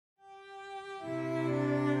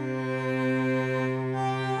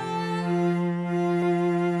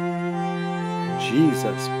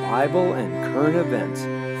Jesus, Bible, and current events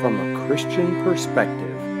from a Christian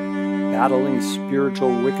perspective, battling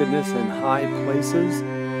spiritual wickedness in high places,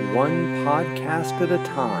 one podcast at a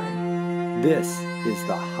time. This is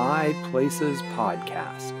the High Places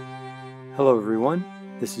Podcast. Hello everyone,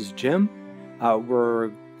 this is Jim.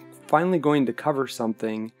 We're finally going to cover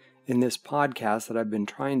something in this podcast that I've been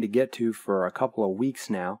trying to get to for a couple of weeks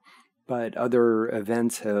now, but other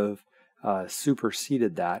events have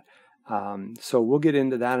superseded that. So we'll get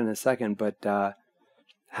into that in a second, but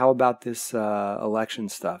how about this election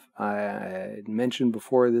stuff? I mentioned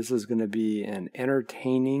before this is going to be an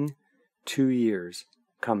entertaining 2 years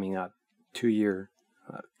coming up, 2-year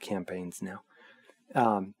campaigns now.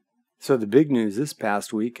 So the big news this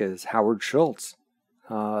past week is Howard Schultz,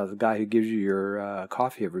 the guy who gives you your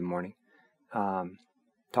coffee every morning,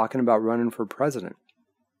 talking about running for president.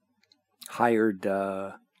 Hired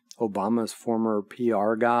Obama's former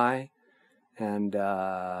PR guy, and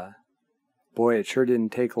boy, it sure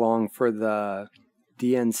didn't take long for the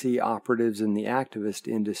DNC operatives in the activist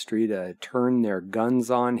industry to turn their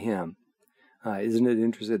guns on him. Isn't it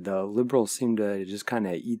interesting? The liberals seem to just kind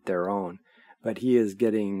of eat their own, but he is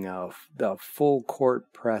getting the full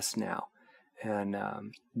court press now and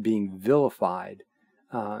being vilified.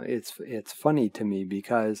 It's funny to me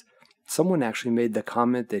because someone actually made the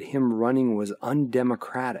comment that him running was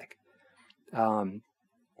undemocratic,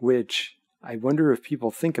 which I wonder if people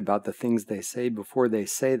think about the things they say before they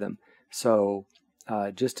say them. So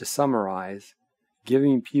just to summarize,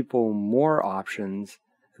 giving people more options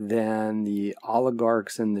than the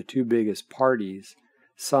oligarchs and the two biggest parties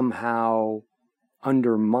somehow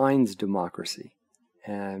undermines democracy,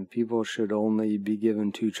 and people should only be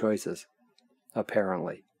given two choices,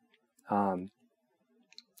 apparently. And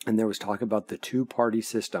there was talk about the two-party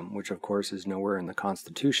system, which of course is nowhere in the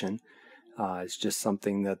Constitution. It's just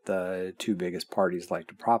something that the two biggest parties like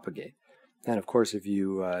to propagate. And of course, if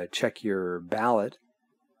you check your ballot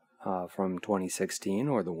from 2016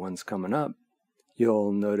 or the ones coming up,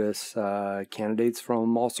 you'll notice candidates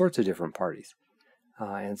from all sorts of different parties,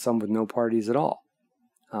 and some with no parties at all.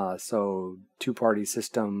 So two-party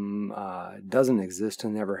system doesn't exist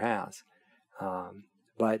and never has.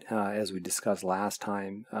 But as we discussed last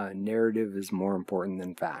time, narrative is more important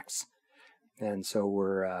than facts. And so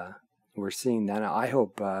we're seeing that. I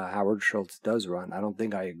hope Howard Schultz does run. I don't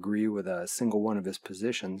think I agree with a single one of his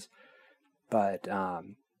positions, but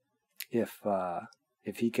if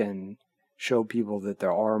he can show people that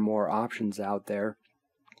there are more options out there,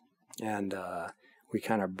 and we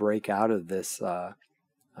kind of break out of this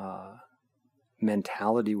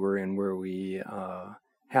mentality we're in, where we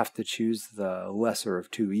have to choose the lesser of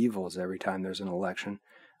two evils every time there's an election.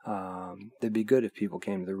 It'd be good if people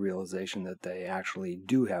came to the realization that they actually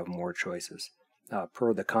do have more choices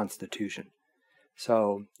per the Constitution.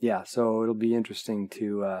 So, yeah, so it'll be interesting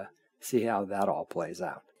to see how that all plays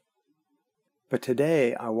out. But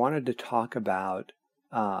today I wanted to talk about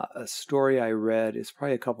a story I read, it's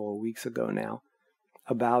probably a couple of weeks ago now,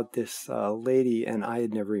 about this lady, and I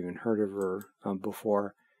had never even heard of her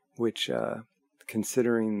before, which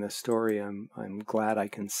considering the story, I'm glad I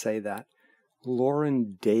can say that.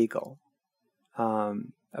 Lauren Daigle.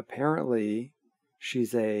 Apparently,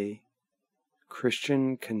 she's a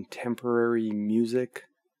Christian contemporary music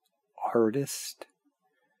artist.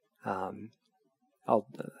 We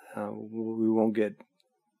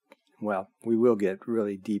will get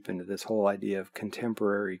really deep into this whole idea of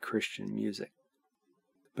contemporary Christian music.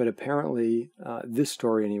 But apparently, this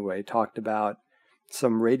story anyway, talked about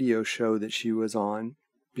some radio show that she was on,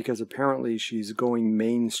 because apparently she's going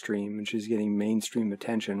mainstream and she's getting mainstream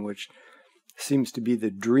attention, which seems to be the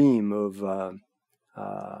dream of a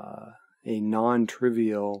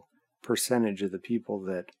non-trivial percentage of the people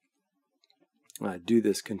that do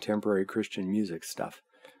this contemporary Christian music stuff.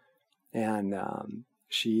 And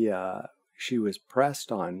she was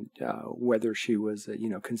pressed on whether she was,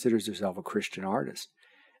 considers herself a Christian artist,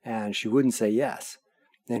 and she wouldn't say yes.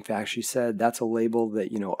 In fact, she said that's a label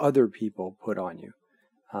that, other people put on you.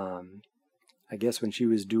 I guess when she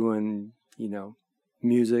was doing,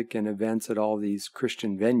 music and events at all these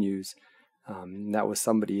Christian venues, that was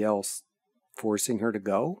somebody else forcing her to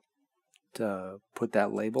go to put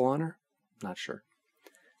that label on her. Not sure.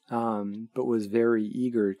 But was very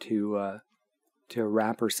eager to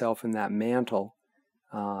wrap herself in that mantle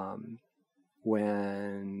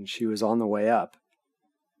when she was on the way up.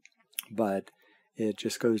 But it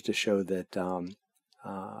just goes to show that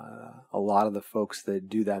a lot of the folks that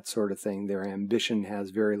do that sort of thing, their ambition has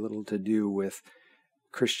very little to do with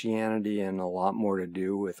Christianity and a lot more to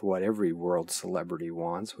do with what every world celebrity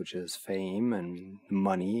wants, which is fame and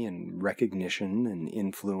money and recognition and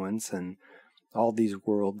influence and all these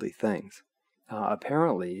worldly things.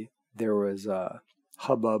 Apparently, there was a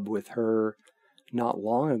hubbub with her not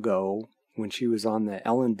long ago when she was on the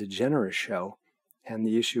Ellen DeGeneres show, and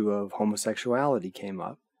the issue of homosexuality came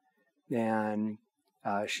up. And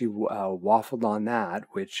she waffled on that,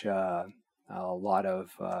 which a lot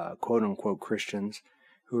of quote-unquote Christians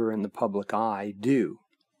who are in the public eye do.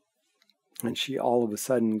 And she all of a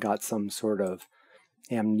sudden got some sort of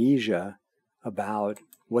amnesia about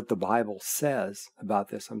what the Bible says about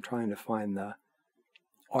this. I'm trying to find the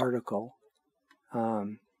article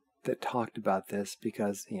that talked about this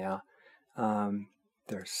because,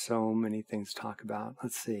 there's so many things to talk about.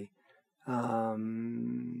 Let's see.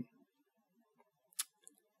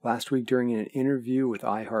 Last week, during an interview with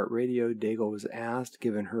iHeartRadio, Daigle was asked,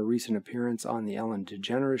 given her recent appearance on the Ellen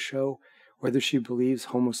DeGeneres show, whether she believes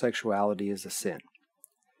homosexuality is a sin.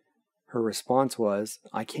 Her response was,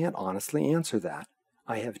 "I can't honestly answer that.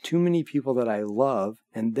 I have too many people that I love,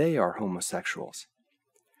 and they are homosexuals."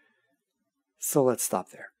 So let's stop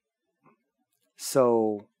there.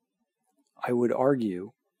 So I would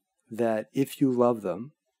argue that if you love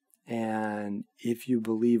them, and if you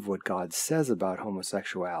believe what God says about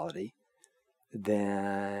homosexuality,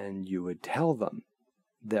 then you would tell them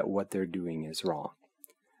that what they're doing is wrong.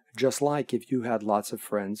 Just like if you had lots of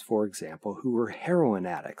friends, for example, who were heroin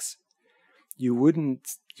addicts, you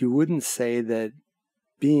wouldn't say that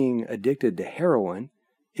being addicted to heroin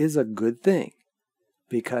is a good thing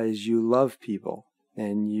because you love people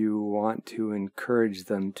and you want to encourage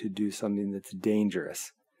them to do something that's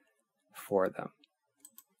dangerous for them.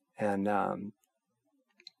 And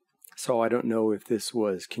so I don't know if this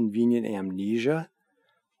was convenient amnesia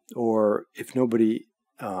or if nobody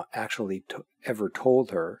actually ever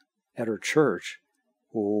told her at her church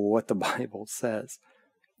what the Bible says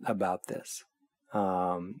about this.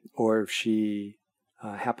 Or if she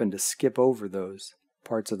happened to skip over those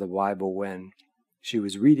parts of the Bible when she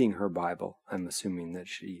was reading her Bible. I'm assuming that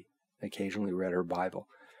she occasionally read her Bible.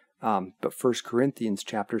 But 1 Corinthians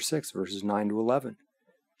chapter 6, verses 9 to 11.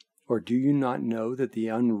 Or do you not know that the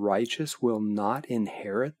unrighteous will not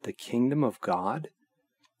inherit the kingdom of God?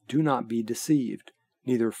 Do not be deceived.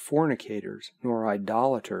 Neither fornicators, nor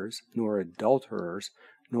idolaters, nor adulterers,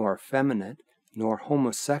 nor effeminate, nor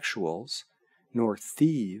homosexuals, nor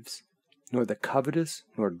thieves, nor the covetous,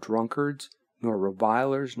 nor drunkards, nor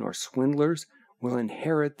revilers, nor swindlers will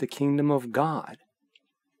inherit the kingdom of God.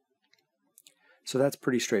 So that's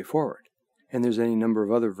pretty straightforward. And there's any number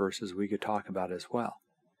of other verses we could talk about as well.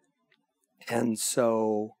 And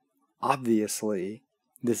so, obviously,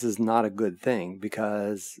 this is not a good thing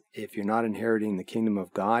because if you're not inheriting the kingdom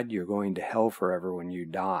of God, you're going to hell forever when you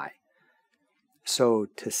die. So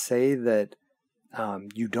to say that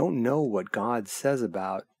you don't know what God says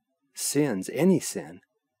about sins, any sin,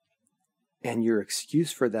 and your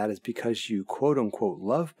excuse for that is because you quote-unquote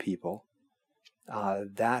love people,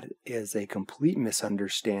 that is a complete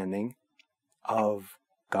misunderstanding of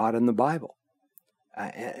God and the Bible.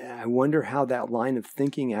 I wonder how that line of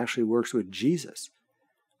thinking actually works with Jesus.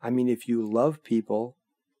 I mean, if you love people,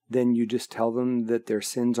 then you just tell them that their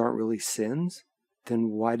sins aren't really sins?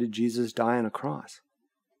 Then why did Jesus die on a cross?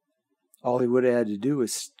 All he would have had to do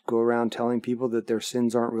is go around telling people that their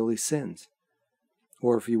sins aren't really sins.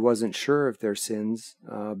 Or if he wasn't sure if they're sins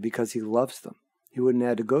because he loves them, he wouldn't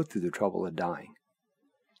have had to go through the trouble of dying.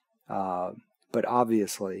 But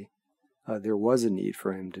obviously, there was a need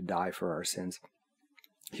for him to die for our sins.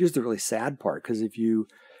 Here's the really sad part, because if you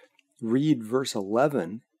read verse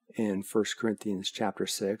 11 in 1 Corinthians chapter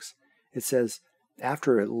 6, it says,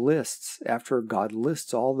 after God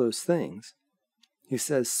lists all those things, he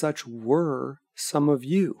says, such were some of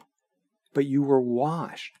you, but you were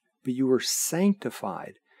washed, but you were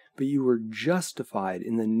sanctified, but you were justified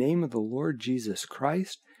in the name of the Lord Jesus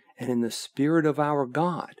Christ and in the Spirit of our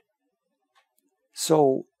God.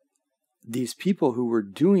 So these people who were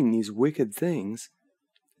doing these wicked things,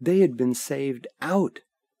 they had been saved out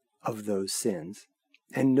of those sins.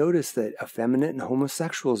 And notice that effeminate and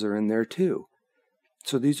homosexuals are in there too.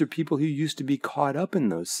 So these are people who used to be caught up in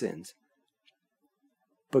those sins.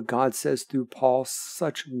 But God says through Paul,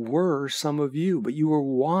 such were some of you, but you were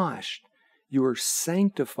washed, you were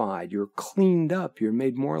sanctified, you're cleaned up, you're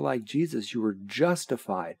made more like Jesus, you were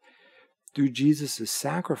justified through Jesus'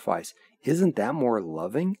 sacrifice. Isn't that more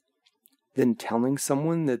loving than telling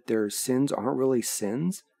someone that their sins aren't really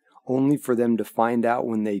sins, only for them to find out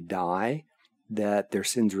when they die that their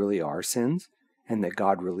sins really are sins and that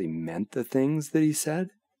God really meant the things that he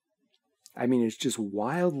said? I mean, it's just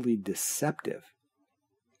wildly deceptive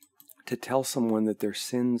to tell someone that their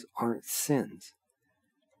sins aren't sins.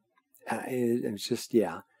 It's just,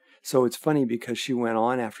 yeah. So it's funny because she went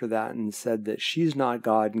on after that and said that she's not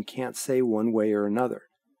God and can't say one way or another.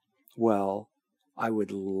 Well, I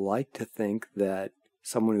would like to think that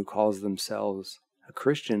someone who calls themselves a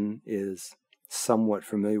Christian is somewhat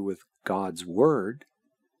familiar with God's word,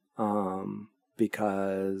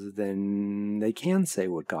 because then they can say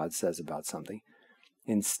what God says about something.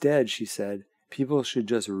 Instead, she said, people should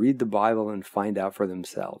just read the Bible and find out for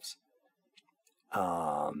themselves.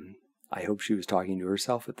 I hope she was talking to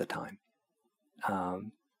herself at the time.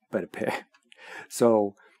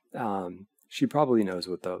 So she probably knows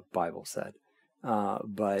what the Bible said,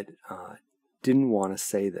 but didn't want to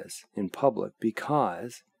say this in public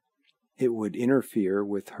because it would interfere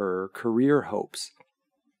with her career hopes.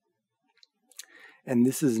 And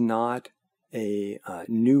this is not a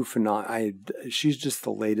new phenomenon. She's just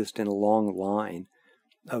the latest in a long line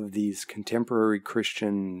of these contemporary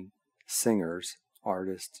Christian singers,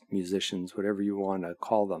 artists, musicians, whatever you want to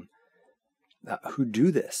call them, who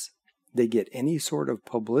do this. They get any sort of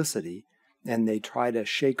publicity and they try to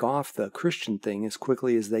shake off the Christian thing as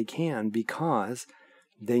quickly as they can because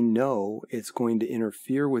they know it's going to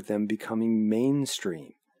interfere with them becoming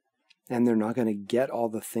mainstream and they're not going to get all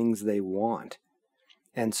the things they want.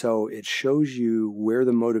 And so it shows you where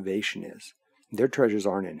the motivation is. Their treasures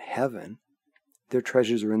aren't in heaven. Their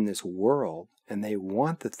treasures are in this world, and they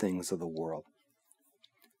want the things of the world.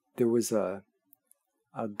 There was a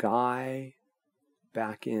guy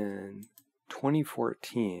back in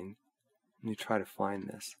 2014. Let me try to find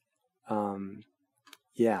this.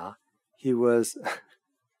 He was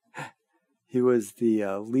he was the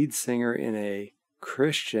lead singer in a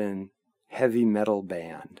Christian heavy metal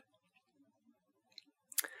band.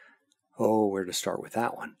 Oh, where to start with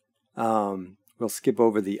that one? We'll skip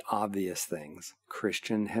over the obvious things.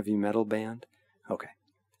 Christian heavy metal band? Okay.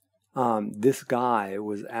 This guy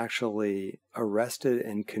was actually arrested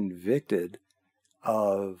and convicted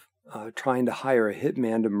of trying to hire a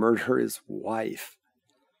hitman to murder his wife.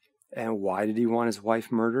 And why did he want his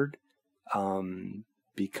wife murdered?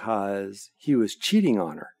 Because he was cheating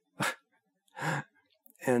on her.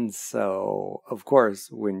 And so, of course,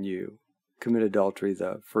 when you commit adultery,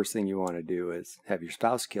 the first thing you want to do is have your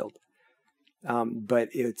spouse killed. But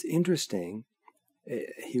it's interesting.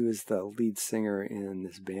 He was the lead singer in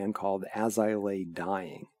this band called As I Lay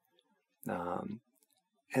Dying.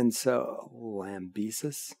 And so,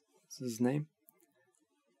 Lambesis is his name.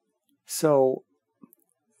 So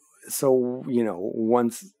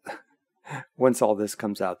once all this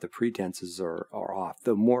comes out, the pretenses are off.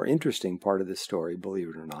 The more interesting part of this story, believe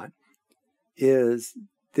it or not, is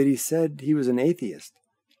that he said he was an atheist.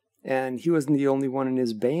 And he wasn't the only one in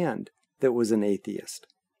his band that was an atheist.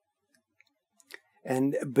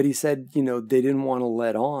 But he said, they didn't want to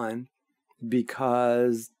let on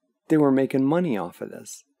because they were making money off of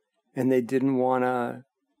this. And they didn't want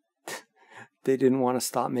to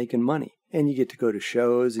stop making money. And you get to go to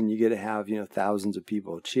shows and you get to have, thousands of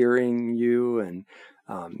people cheering you, and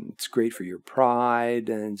it's great for your pride.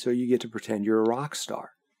 And so you get to pretend you're a rock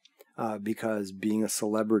star. Because being a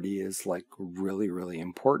celebrity is like really, really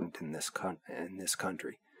important in this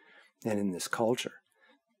country and in this culture.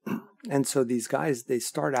 And so these guys, they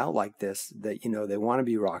start out like this, that, they want to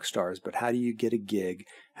be rock stars, but how do you get a gig?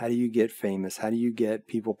 How do you get famous? How do you get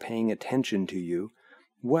people paying attention to you?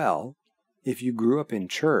 Well, if you grew up in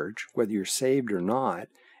church, whether you're saved or not,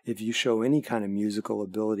 if you show any kind of musical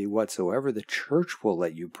ability whatsoever, the church will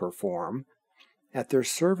let you perform at their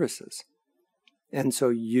services. And so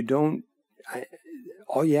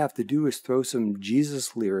all you have to do is throw some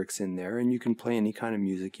Jesus lyrics in there and you can play any kind of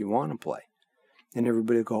music you want to play. And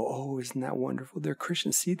everybody will go, oh, isn't that wonderful? They're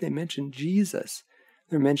Christians. See, they mentioned Jesus.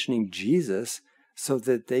 They're mentioning Jesus so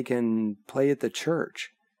that they can play at the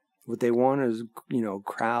church. What they want is,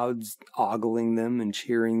 crowds ogling them and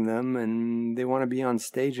cheering them, and they want to be on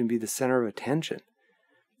stage and be the center of attention.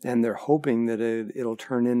 And they're hoping that it'll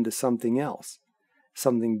turn into something else,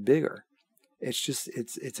 something bigger.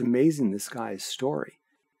 It's amazing, this guy's story.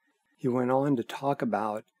 He went on to talk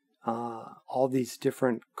about all these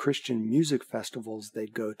different Christian music festivals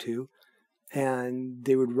they'd go to, and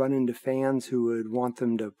they would run into fans who would want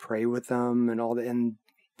them to pray with them and all that, and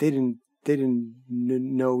they didn't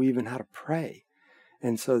know even how to pray.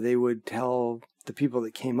 And so they would tell the people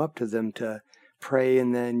that came up to them to pray,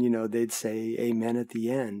 and then, they'd say amen at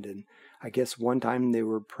the end. And I guess one time they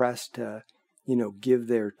were pressed to, give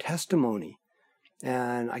their testimony.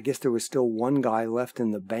 And I guess there was still one guy left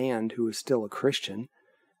in the band who was still a Christian.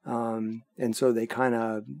 And so they kind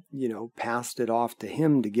of, passed it off to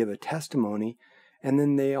him to give a testimony. And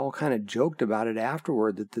then they all kind of joked about it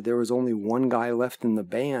afterward, that there was only one guy left in the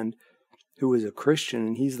band who was a Christian,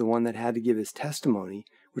 and he's the one that had to give his testimony,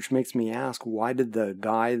 which makes me ask, why did the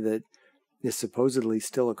guy that is supposedly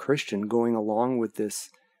still a Christian going along with this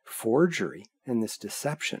forgery and this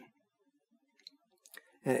deception?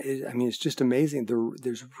 And it's just amazing.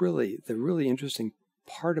 There's really, the really interesting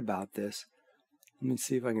part about this. Let me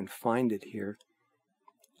see if I can find it here.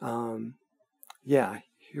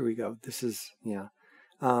 Here we go. This is,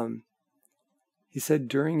 he said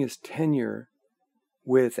during his tenure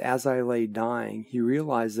with As I Lay Dying, he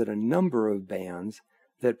realized that a number of bands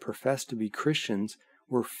that professed to be Christians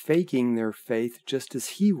were faking their faith just as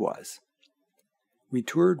he was. We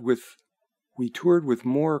toured with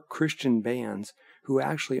more Christian bands who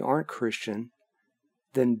actually aren't Christian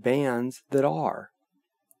than bands that are,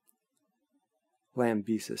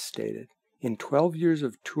 Lambesis stated. In 12 years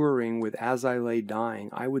of touring with As I Lay Dying,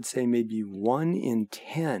 I would say maybe 1 in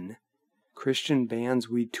 10 Christian bands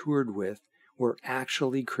we toured with were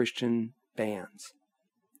actually Christian bands.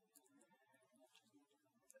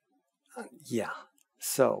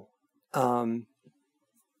 So,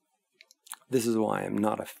 this is why I'm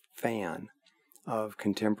not a fan of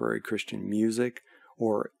contemporary Christian music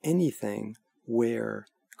or anything where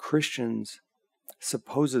Christians,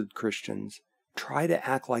 supposed Christians, try to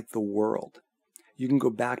act like the world. You can go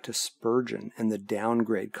back to Spurgeon and the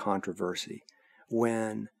downgrade controversy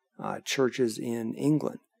when churches in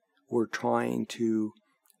England were trying to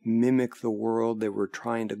mimic the world. They were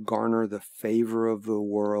trying to garner the favor of the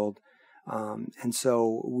world. And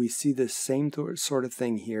so we see this same sort of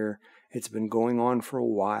thing here. It's been going on for a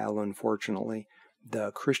while, unfortunately.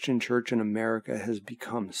 The Christian church in America has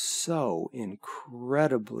become so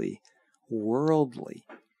incredibly worldly.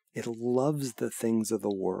 It loves the things of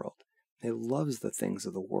the world. It loves the things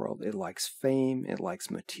of the world. It likes fame. It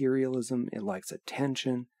likes materialism. It likes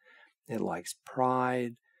attention. It likes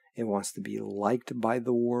pride. It wants to be liked by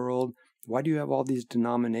the world. Why do you have all these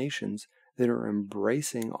denominations that are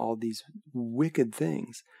embracing all these wicked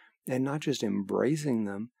things, and not just embracing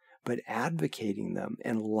them, but advocating them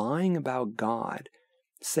and lying about God,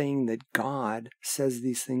 saying that God says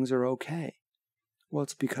these things are okay? Well,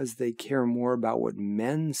 it's because they care more about what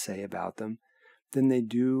men say about them than they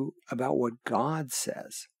do about what God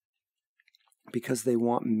says. Because they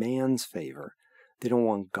want man's favor. They don't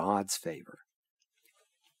want God's favor.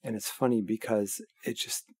 And it's funny because it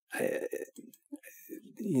just,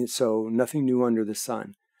 so nothing new under the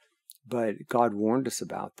sun. But God warned us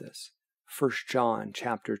about this. 1 John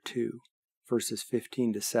chapter 2, verses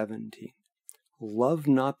 15 to 17. Love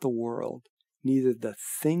not the world, neither the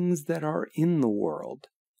things that are in the world.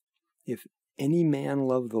 If any man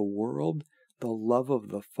love the world, the love of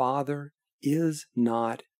the Father is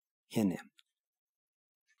not in him.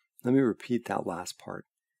 Let me repeat that last part.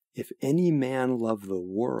 If any man love the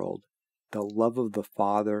world, the love of the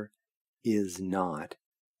Father is not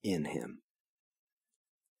in him.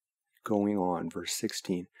 Going on, verse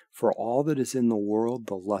 16. For all that is in the world,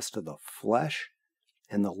 the lust of the flesh,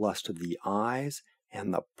 and the lust of the eyes,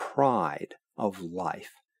 and the pride of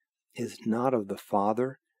life, is not of the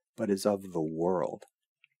Father, but is of the world.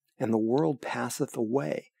 And the world passeth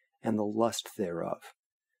away, and the lust thereof.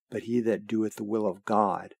 But he that doeth the will of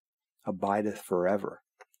God abideth forever.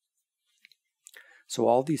 So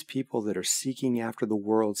all these people that are seeking after the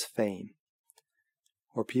world's fame,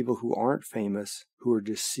 or people who aren't famous, who are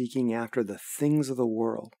just seeking after the things of the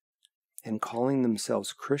world and calling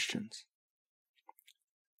themselves Christians,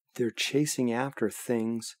 they're chasing after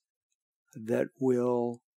things that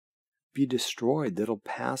will be destroyed, that'll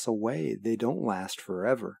pass away. They don't last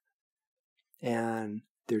forever. And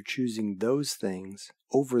they're choosing those things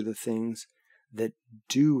over the things that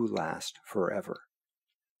do last forever.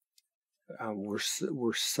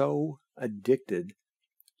 We're so addicted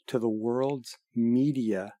to the world's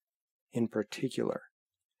media in particular,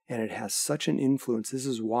 and it has such an influence. This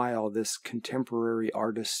is why all this contemporary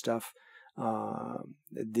artist stuff,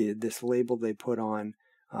 this label they put on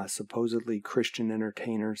supposedly Christian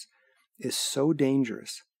entertainers, is so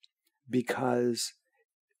dangerous, because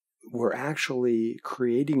we're actually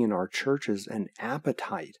creating in our churches an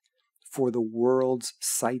appetite for the world's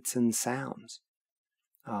sights and sounds.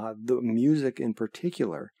 The music in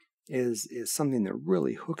particular is something that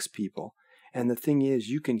really hooks people. And the thing is,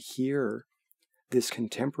 you can hear this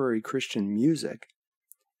contemporary Christian music,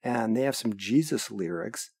 and they have some Jesus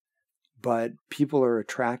lyrics, but people are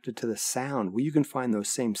attracted to the sound. Well, you can find those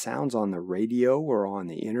same sounds on the radio or on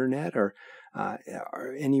the internet, or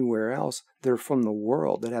or anywhere else, they're from the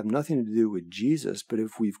world that have nothing to do with Jesus. But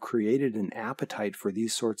if we've created an appetite for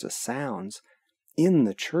these sorts of sounds in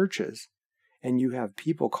the churches, and you have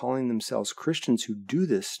people calling themselves Christians who do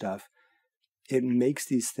this stuff, it makes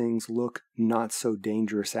these things look not so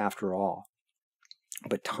dangerous after all.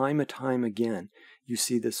 But time and time again, you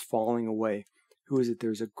see this falling away. Who is it?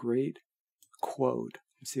 There's a great quote.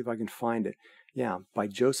 Let's see if I can find it. Yeah, by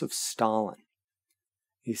Joseph Stalin.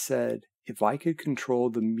 He said, "If I could control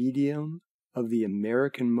the medium of the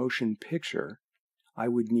American motion picture, I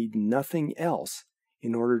would need nothing else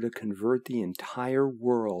in order to convert the entire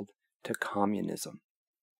world to communism."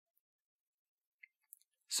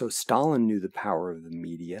 So Stalin knew the power of the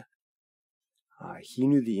media. He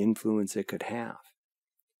knew the influence it could have.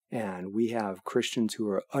 And we have Christians who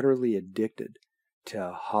are utterly addicted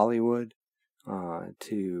to Hollywood,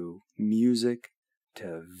 to music,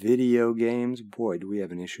 to video games. Boy, do we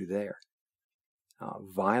have an issue there.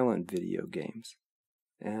 Violent video games.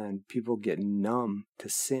 And people get numb to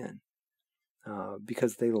sin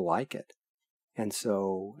because they like it. And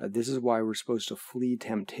so this is why we're supposed to flee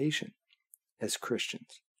temptation as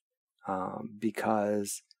Christians,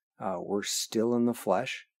 because we're still in the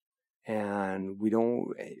flesh. And we don't,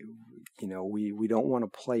 we don't want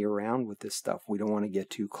to play around with this stuff. We don't want to get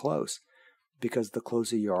too close, because the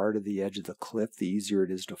closer you are to the edge of the cliff, the easier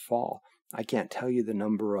it is to fall. I can't tell you the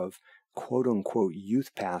number of quote-unquote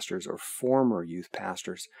youth pastors or former youth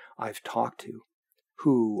pastors I've talked to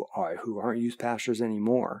who aren't youth pastors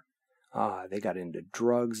anymore. They got into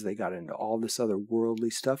drugs. They got into all this other worldly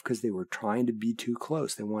stuff because they were trying to be too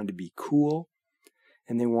close. They wanted to be cool,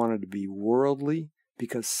 and they wanted to be worldly,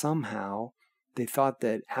 because somehow they thought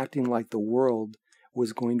that acting like the world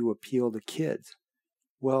was going to appeal to kids.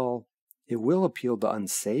 Well, it will appeal to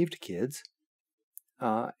unsaved kids.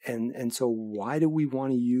 And so why do we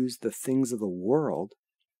want to use the things of the world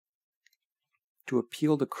to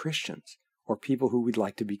appeal to Christians or people who would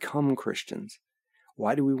like to become Christians?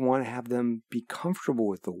 Why do we want to have them be comfortable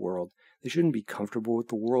with the world? They shouldn't be comfortable with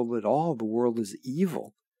the world at all. The world is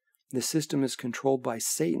evil. The system is controlled by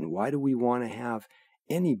Satan. Why do we want to have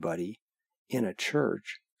anybody in a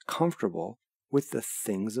church comfortable with the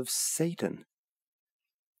things of Satan?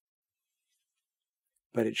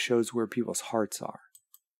 But it shows where people's hearts are.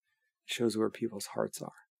 It shows where people's hearts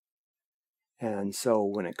are. And so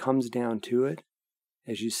when it comes down to it,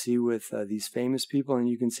 as you see with these famous people, and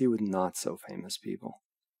you can see with not so famous people,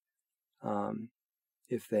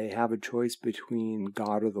 if they have a choice between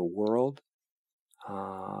God or the world,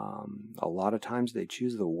 a lot of times they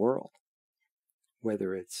choose the world.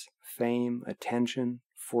 Whether it's fame, attention,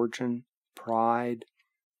 fortune, pride,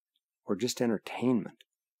 or just entertainment,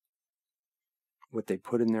 what they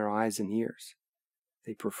put in their eyes and ears.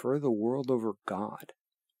 They prefer the world over God.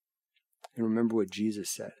 And remember what Jesus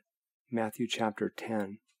said, Matthew chapter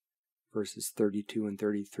 10, verses 32 and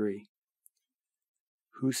 33.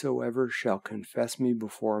 "Whosoever shall confess me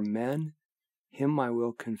before men, him I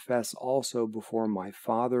will confess also before my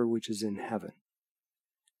Father which is in heaven.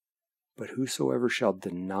 But whosoever shall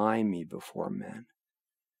deny me before men,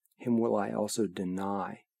 him will I also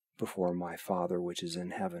deny before my Father which is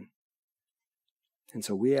in heaven." And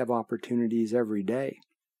so we have opportunities every day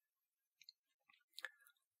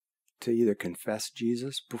to either confess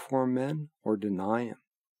Jesus before men or deny him.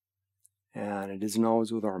 And it isn't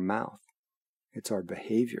always with our mouth. It's our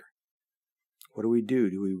behavior. What do?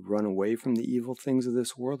 Do we run away from the evil things of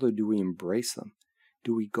this world, or do we embrace them?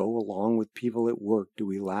 Do we go along with people at work? Do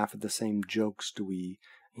we laugh at the same jokes? Do we,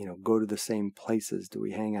 go to the same places? Do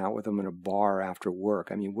we hang out with them in a bar after work?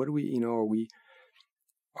 I mean, what do we,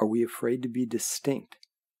 are we afraid to be distinct?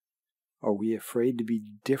 Are we afraid to be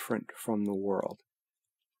different from the world?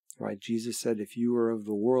 Right? Jesus said, if you were of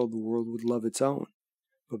the world would love its own.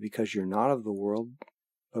 But because you're not of the world,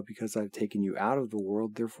 but because I've taken you out of the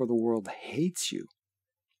world, therefore the world hates you.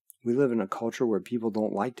 We live in a culture where people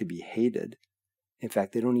don't like to be hated. In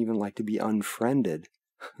fact, they don't even like to be unfriended.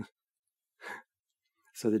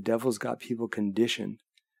 So the devil's got people conditioned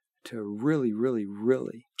to really, really,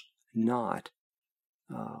 really not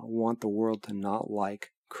want the world to not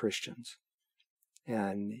like Christians.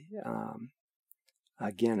 And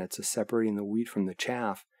again, it's a separating the wheat from the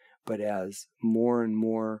chaff. But as more and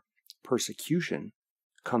more persecution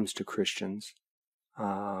comes to Christians,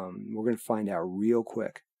 we're going to find out real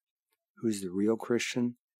quick who's the real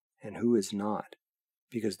Christian and who is not.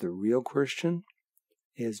 Because the real Christian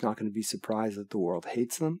is not going to be surprised that the world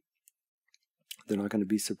hates them. They're not going to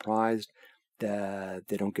be surprised that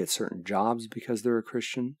they don't get certain jobs because they're a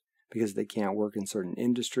Christian, because they can't work in certain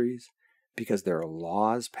industries, because there are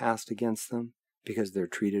laws passed against them, because they're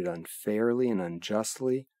treated unfairly and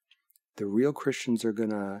unjustly. The real Christians are going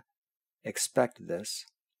to expect this,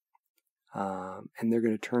 and they're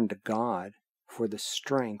going to turn to God for the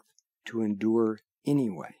strength to endure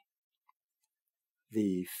anyway.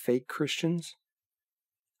 The fake Christians,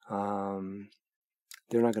 they're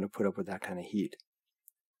not going to put up with that kind of heat.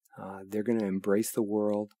 They're going to embrace the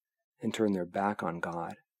world and turn their back on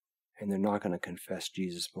God, and they're not going to confess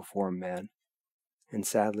Jesus before men. And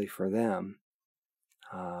sadly for them,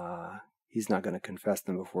 he's not going to confess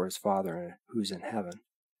them before his Father who's in heaven.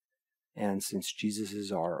 And since Jesus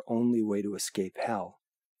is our only way to escape hell,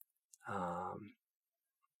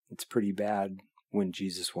 it's pretty bad when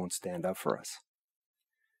Jesus won't stand up for us.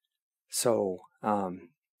 So,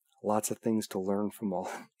 lots of things to learn from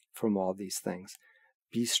all these things.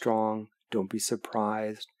 Be strong. Don't be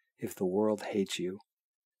surprised if the world hates you.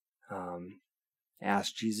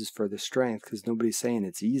 Ask Jesus for the strength, because nobody's saying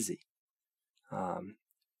it's easy.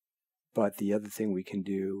 But the other thing we can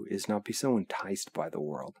do is not be so enticed by the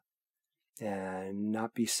world and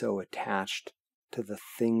not be so attached to the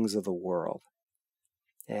things of the world.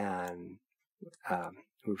 And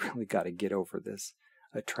we really got to get over this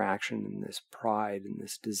attraction and this pride and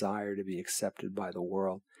this desire to be accepted by the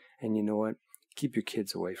world. And you know what? Keep your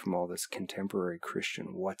kids away from all this contemporary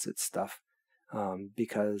Christian what's-it stuff.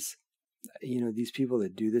 Because, these people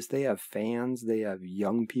that do this, they have fans, they have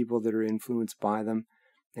young people that are influenced by them.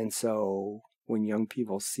 And so when young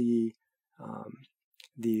people see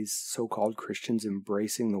these so-called Christians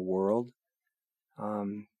embracing the world,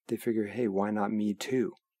 they figure, hey, why not me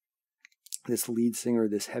too? This lead singer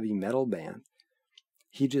of this heavy metal band,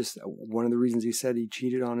 one of the reasons he said he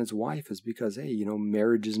cheated on his wife is because, hey,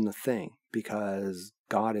 marriage isn't a thing, because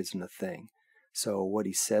God isn't a thing. So what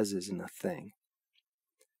he says isn't a thing.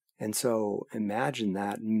 And so imagine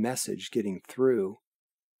that message getting through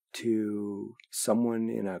to someone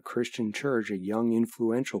in a Christian church, a young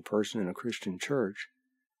influential person in a Christian church,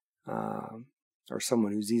 or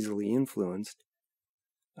someone who's easily influenced.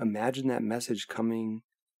 Imagine that message coming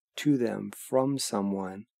to them from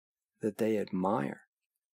someone that they admire.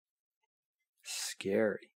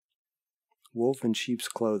 Scary. Wolf in sheep's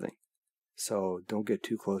clothing. So don't get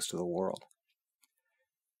too close to the world.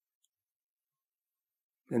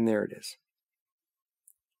 And there it is.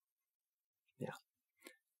 Yeah.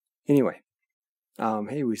 Anyway,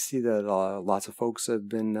 hey, we see that lots of folks have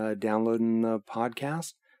been downloading the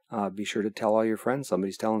podcast. Be sure to tell all your friends.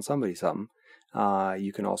 Somebody's telling somebody something.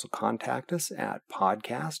 You can also contact us at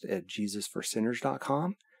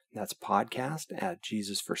podcast@jesusforsinners.com. That's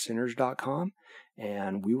podcast@jesusforsinners.com.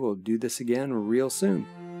 And we will do this again real soon.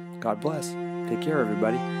 God bless. Take care,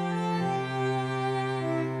 everybody.